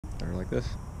Or like this.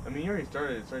 I mean, you already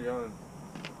started. It's already on.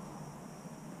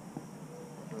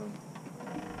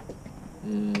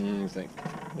 Let me think.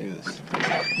 Maybe this.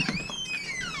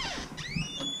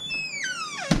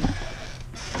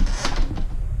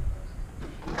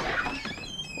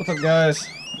 What's up, guys?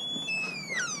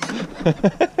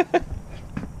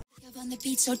 On the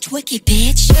beat so twicky,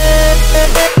 bitch.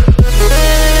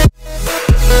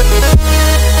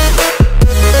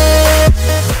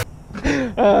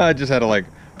 I just had to like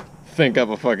think up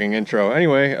a fucking intro.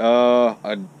 Anyway,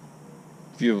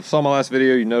 if you saw my last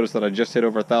video, you noticed that I just hit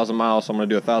over 1,000 miles, so I'm gonna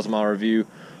do a 1,000-mile review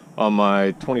on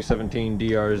my 2017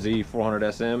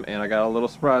 DRZ400SM, and I got a little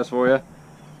surprise for you.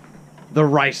 The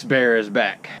Rice Bear is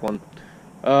back.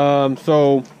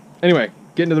 So anyway,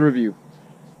 get into the review.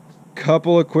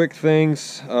 Couple of quick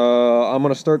things. I'm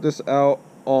gonna start this out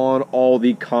on all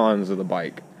the cons of the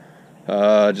bike,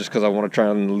 just because I want to try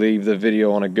and leave the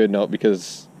video on a good note,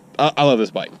 because I love this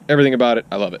bike. Everything about it,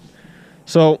 I love it.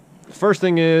 So first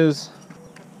thing is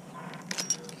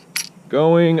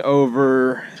going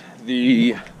over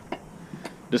the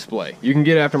display. You can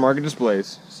get aftermarket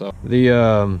displays. So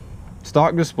the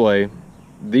stock display,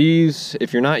 these,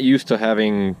 if you're not used to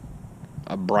having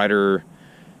a brighter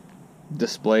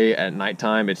display at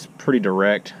nighttime, it's pretty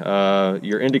direct.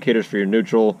 Your indicators for your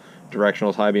neutral,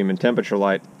 directionals, high beam, and temperature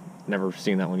light, never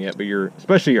seen that one yet, but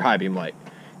especially your high beam light,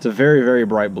 it's a very, very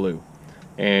bright blue,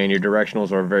 and your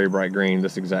directionals are very bright green,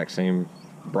 this exact same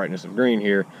brightness of green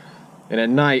here. And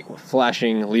at night,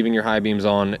 flashing, leaving your high beams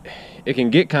on, it can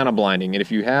get kind of blinding, and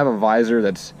if you have a visor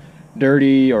that's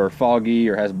dirty or foggy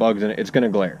or has bugs in it, it's going to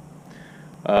glare.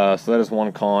 So that is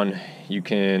one con. You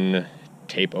can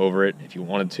tape over it if you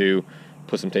wanted to,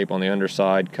 put some tape on the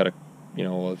underside, cut a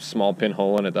small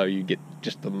pinhole in it that you get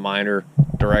just the minor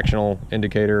directional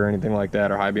indicator or anything like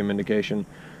that, or high beam indication.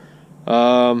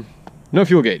 No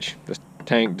fuel gauge. This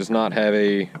tank does not have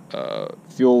a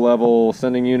fuel level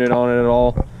sending unit on it at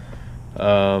all.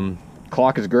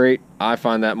 Clock is great. I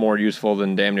find that more useful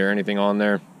than damn near anything on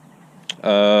there.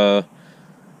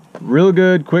 Real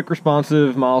good, quick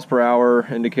responsive miles per hour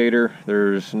indicator.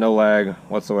 There's no lag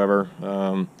whatsoever.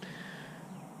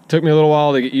 Took me a little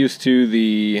while to get used to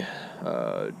the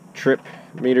trip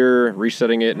meter,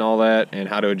 resetting it and all that, and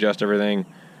how to adjust everything.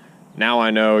 Now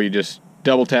I know you just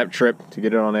double tap trip to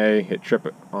get it on A, hit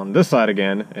trip on this side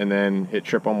again, and then hit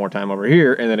trip one more time over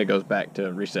here, and then it goes back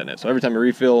to resetting it. So every time you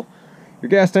refill your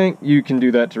gas tank, you can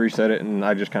do that to reset it, and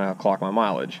I just kind of clock my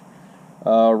mileage.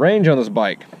 Range on this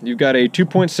bike, you've got a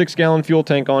 2.6 gallon fuel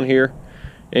tank on here,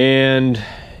 and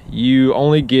you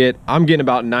only get, I'm getting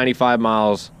about 95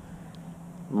 miles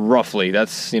roughly.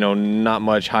 That's, not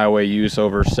much highway use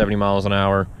over 70 miles an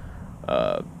hour.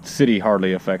 City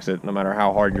hardly affects it, no matter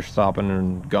how hard you're stopping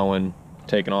and going,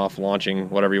 taking off, launching,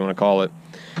 whatever you want to call it.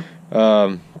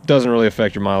 Doesn't really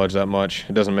affect your mileage that much.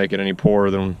 It doesn't make it any poorer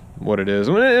than what it is,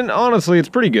 and honestly, it's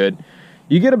pretty good.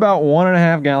 You get about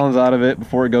 1.5 gallons out of it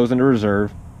before it goes into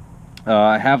reserve.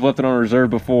 I have left it on reserve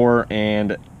before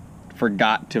and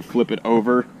forgot to flip it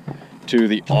over to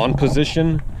the on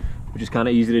position, which is kind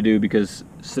of easy to do because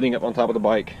sitting up on top of the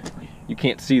bike, you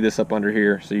can't see this up under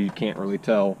here, so you can't really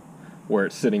tell where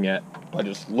it's sitting at by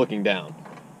just looking down.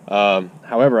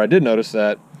 However, I did notice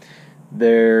that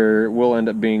there will end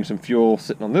up being some fuel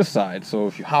sitting on this side, so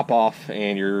if you hop off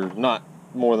and you're not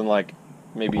more than like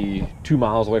maybe 2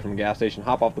 miles away from a gas station,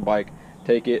 hop off the bike,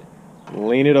 take it,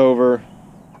 lean it over,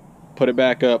 put it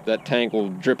back up, that tank will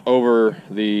drip over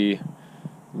the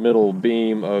middle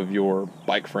beam of your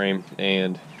bike frame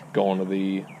and go onto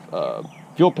the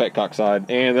fuel petcock side,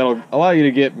 and that'll allow you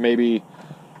to get maybe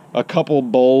a couple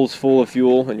bowls full of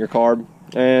fuel in your carb,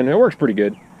 and it works pretty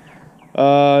good.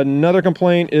 Another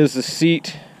complaint is the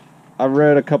seat. I've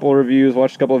read a couple of reviews,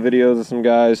 watched a couple of videos of some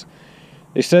guys.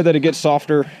 They said that it gets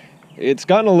softer. It's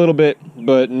gotten a little bit,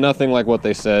 but nothing like what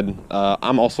they said.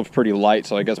 I'm also pretty light,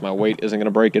 so I guess my weight isn't going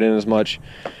to break it in as much.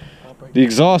 The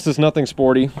exhaust is nothing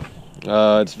sporty.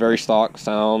 It's very stock. It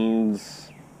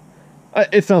sounds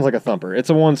like a thumper. It's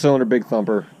a one-cylinder big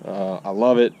thumper. I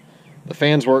love it. The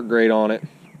fans work great on it.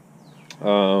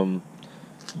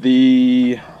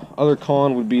 The other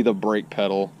con would be the brake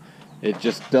pedal. It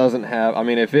just doesn't have, I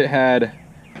mean, if it had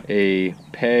a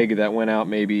peg that went out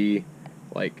maybe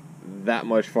like that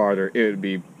much farther, it would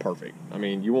be perfect. I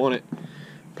mean, you want it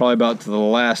probably about to the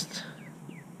last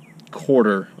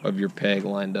quarter of your peg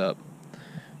lined up.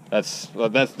 That's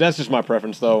just my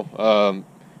preference though.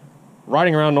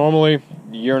 Riding around normally,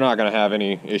 you're not going to have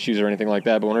any issues or anything like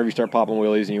that, but whenever you start popping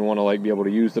wheelies and you want to like be able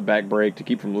to use the back brake to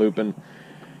keep from looping,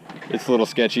 it's a little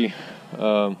sketchy.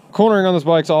 Cornering on this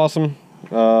bike's awesome.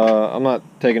 I'm not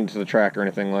taking it to the track or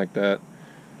anything like that.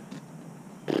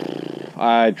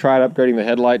 I tried upgrading the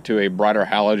headlight to a brighter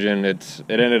halogen. It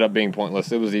ended up being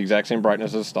pointless. It was the exact same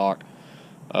brightness as stock.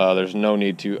 There's no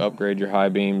need to upgrade your high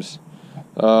beams.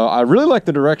 I really like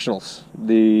the directionals.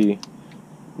 The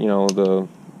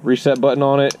reset button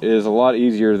on it is a lot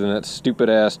easier than that stupid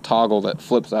ass toggle that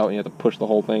flips out and you have to push the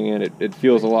whole thing in. It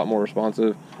feels a lot more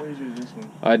responsive. What is this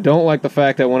one? I don't like the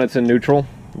fact that when it's in neutral,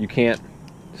 you can't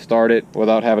start it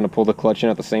without having to pull the clutch in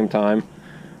at the same time.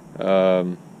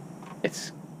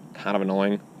 It's kind of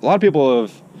annoying. A lot of people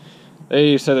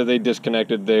they said that they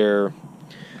disconnected their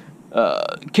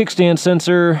kickstand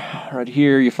sensor right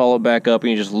here. You follow it back up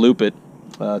and you just loop it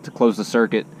to close the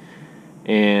circuit.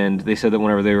 And they said that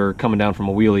whenever they were coming down from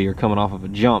a wheelie or coming off of a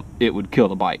jump, it would kill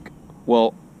the bike.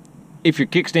 Well, if your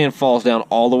kickstand falls down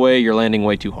all the way, you're landing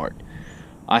way too hard.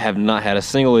 I have not had a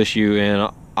single issue,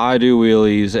 and I do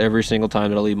wheelies every single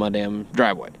time that I leave my damn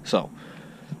driveway. So,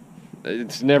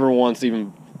 it's never once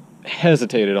even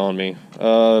hesitated on me.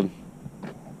 I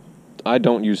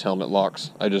don't use helmet locks.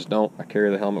 I just don't. I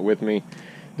carry the helmet with me.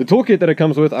 The toolkit that it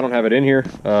comes with, I don't have it in here.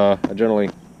 I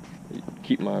generally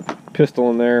keep my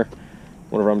pistol in there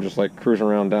whenever I'm just like cruising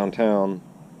around downtown.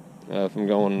 If I'm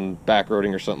going back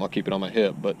roading or something, I'll keep it on my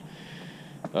hip. But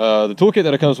the toolkit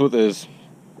that it comes with is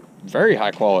very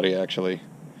high quality, actually.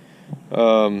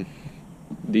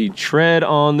 The tread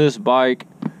on this bike,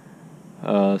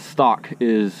 stock,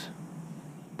 is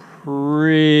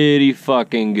pretty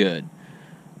fucking good.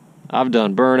 I've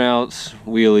done burnouts,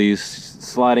 wheelies,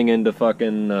 sliding into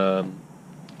fucking,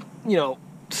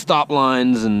 stop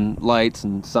lines and lights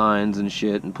and signs and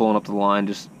shit, and pulling up to the line,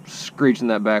 just screeching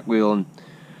that back wheel, and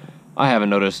I haven't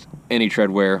noticed any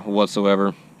tread wear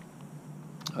whatsoever.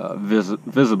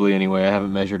 Visibly anyway. I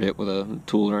haven't measured it with a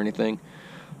tool or anything.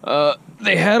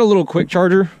 They had a little quick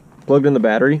charger plugged in the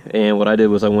battery, and what I did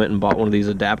was I went and bought one of these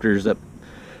adapters that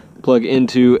plug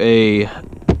into a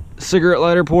cigarette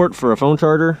lighter port for a phone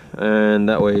charger, and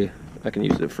that way I can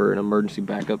use it for an emergency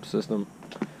backup system.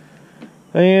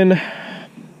 And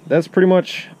that's pretty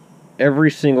much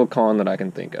every single con that I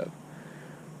can think of.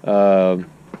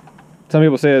 Some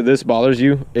people say that this bothers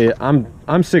you. I'm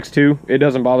 6'2". It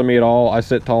doesn't bother me at all. I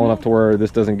sit tall enough to where this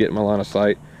doesn't get in my line of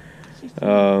sight.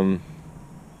 6'2"?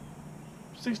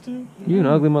 You an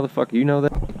ugly motherfucker. You know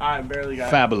that. I barely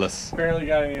got Fabulous. it. Barely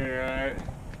got in here, alright.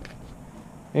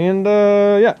 And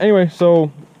yeah. Anyway, so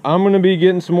I'm gonna be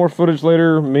getting some more footage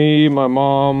later. Me, my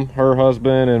mom, her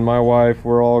husband, and my wife.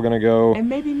 We're all gonna go. And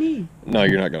maybe me. No,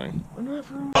 you're not going. I'm not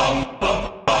for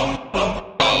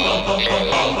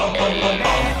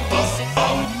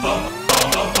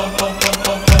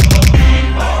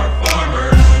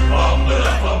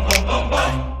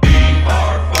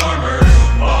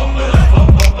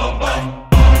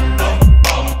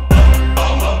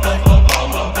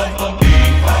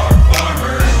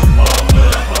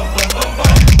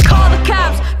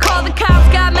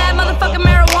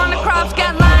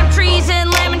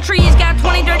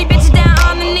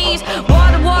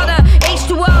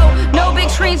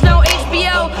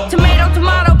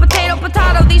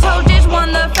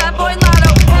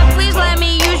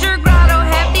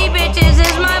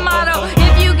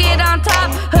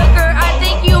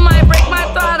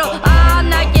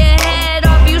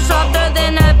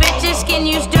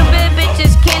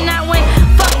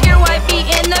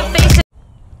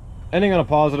Ending on a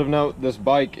positive note, this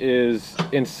bike is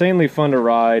insanely fun to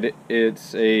ride.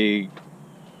 It's a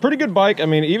pretty good bike. I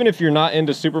mean, even if you're not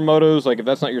into supermotos, like if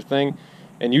that's not your thing,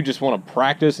 and you just want to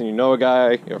practice and you know a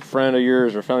guy, a friend of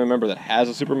yours or a family member that has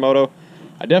a supermoto,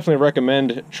 I definitely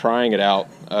recommend trying it out.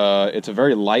 It's a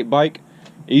very light bike,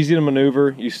 easy to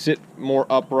maneuver. You sit more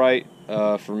upright.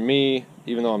 For me,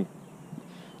 even though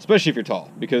especially if you're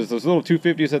tall, because those little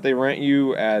 250s that they rent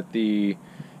you at the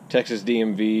Texas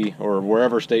DMV or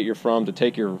wherever state you're from to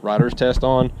take your rider's test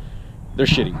on, they're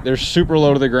shitty. They're super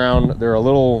low to the ground. They're a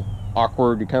little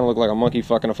awkward. You kind of look like a monkey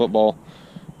fucking a football.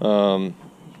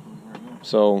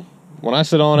 So when I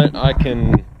sit on it, I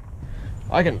can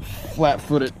flat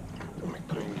foot it. Let me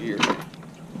put it in gear.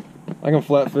 I can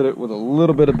flat foot it with a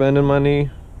little bit of bend in my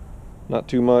knee, not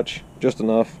too much, just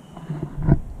enough.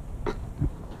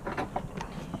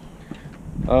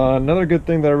 Another good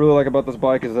thing that I really like about this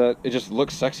bike is that it just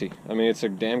looks sexy. I mean, it's a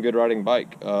damn good riding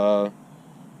bike. I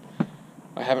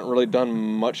haven't really done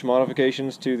much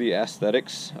modifications to the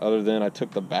aesthetics other than I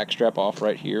took the back strap off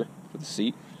right here for the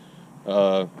seat.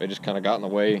 It just kind of got in the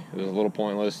way. It was a little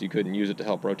pointless. You couldn't use it to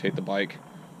help rotate the bike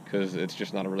because it's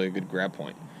just not a really good grab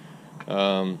point.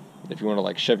 If you want to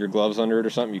like shove your gloves under it or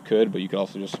something, you could, but you could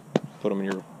also just put them in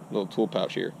your little tool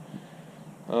pouch here.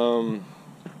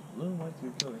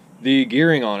 The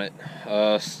gearing on it,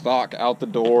 stock out the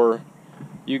door,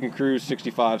 you can cruise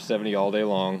 65, 70 all day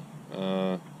long.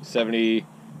 70,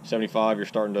 75, you're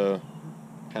starting to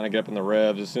kind of get up in the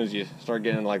revs. As soon as you start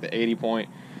getting into like the 80 point,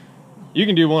 you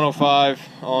can do 105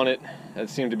 on it. That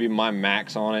seemed to be my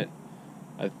max on it.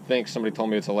 I think somebody told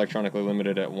me it's electronically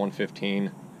limited at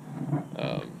 115.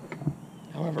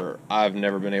 However, I've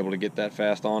never been able to get that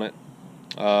fast on it.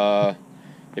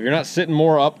 If you're not sitting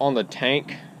more up on the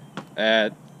tank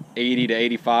at 80 to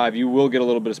 85, you will get a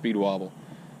little bit of speed wobble.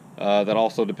 That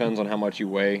also depends on how much you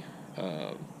weigh.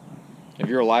 If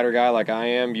you're a lighter guy like I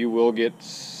am, you will get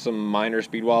some minor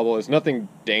speed wobble. It's nothing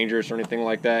dangerous or anything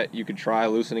like that. You could try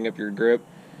loosening up your grip.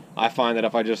 I find that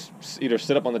if I just either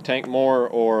sit up on the tank more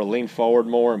or lean forward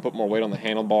more and put more weight on the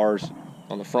handlebars,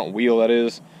 on the front wheel that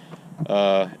is,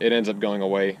 it ends up going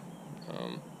away.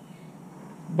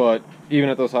 But even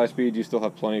at those high speeds, you still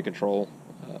have plenty of control.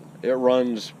 It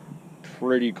runs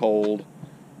pretty cold.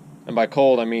 And by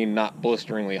cold, I mean not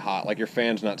blisteringly hot. Like your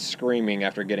fan's not screaming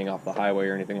after getting off the highway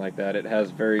or anything like that. It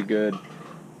has very good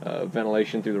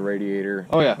ventilation through the radiator.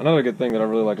 Oh yeah, another good thing that I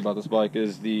really like about this bike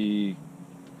is the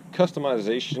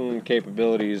customization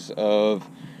capabilities of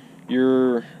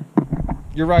your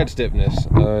ride stiffness.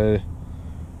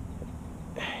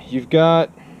 You've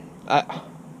got...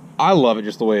 I love it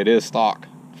just the way it is stock.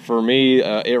 For me,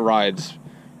 it rides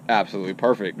absolutely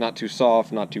perfect. Not too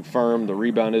soft, not too firm. The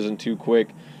rebound isn't too quick.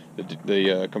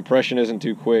 The compression isn't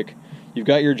too quick. You've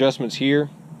got your adjustments here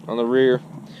on the rear,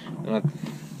 and I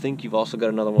think you've also got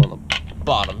another one on the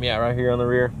bottom. Yeah, right here on the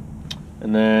rear.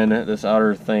 And then this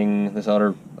outer thing, I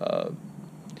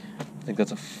think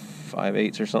that's a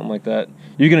 5/8 or something like that.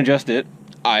 You can adjust it.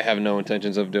 I have no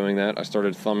intentions of doing that. I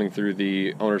started thumbing through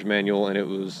the owner's manual, and it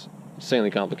was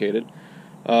insanely complicated.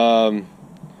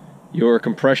 Your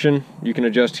compression, you can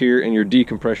adjust here, and your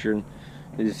decompression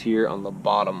is here on the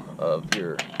bottom of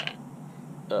your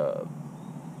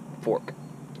fork.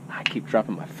 I keep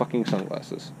dropping my fucking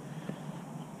sunglasses.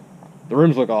 The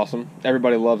rims look awesome.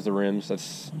 Everybody loves the rims.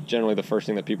 That's generally the first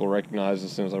thing that people recognize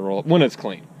as soon as I roll up, when it's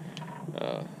clean.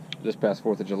 This past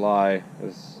 4th of July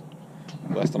is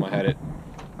the last time I had it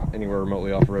anywhere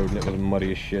remotely off-road, and it was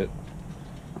muddy as shit.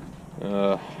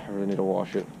 I really need to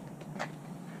wash it.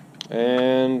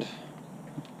 And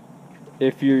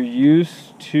if you're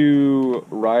used to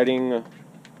riding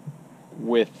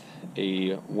with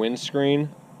a windscreen,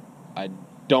 I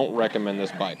don't recommend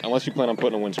this bike, unless you plan on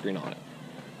putting a windscreen on it.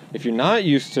 If you're not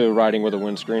used to riding with a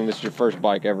windscreen, this is your first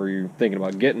bike ever you're thinking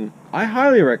about getting, I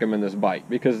highly recommend this bike,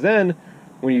 because then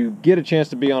when you get a chance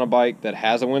to be on a bike that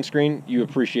has a windscreen, you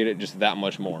appreciate it just that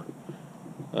much more.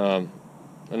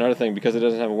 Another thing, because it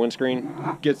doesn't have a windscreen,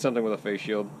 get something with a face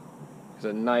shield. Because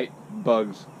at night,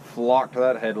 bugs flock to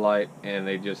that headlight, and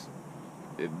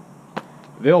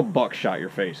they'll buckshot your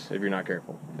face if you're not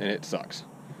careful, and it sucks.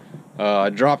 I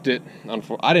dropped it.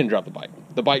 I didn't drop the bike.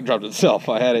 The bike dropped itself.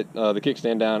 I had it, the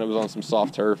kickstand down. It was on some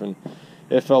soft turf, and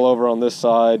it fell over on this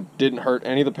side. Didn't hurt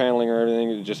any of the paneling or anything.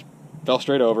 It just fell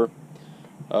straight over.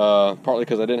 Partly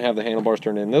because I didn't have the handlebars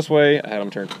turned in this way. I had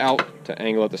them turned out to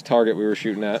angle at this target we were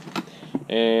shooting at.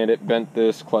 And it bent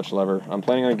this clutch lever. I'm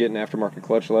planning on getting aftermarket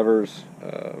clutch levers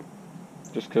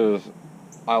just because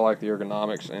I like the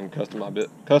ergonomics and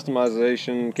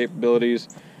customization capabilities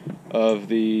of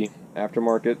the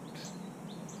aftermarket.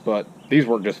 But these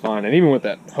work just fine, and even with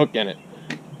that hook in it,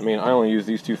 I mean, I only use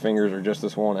these 2 fingers or just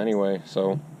this one anyway,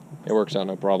 so it works out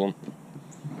no problem.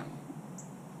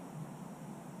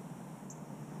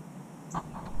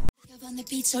 On the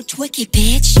beat so twicky,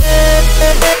 bitch.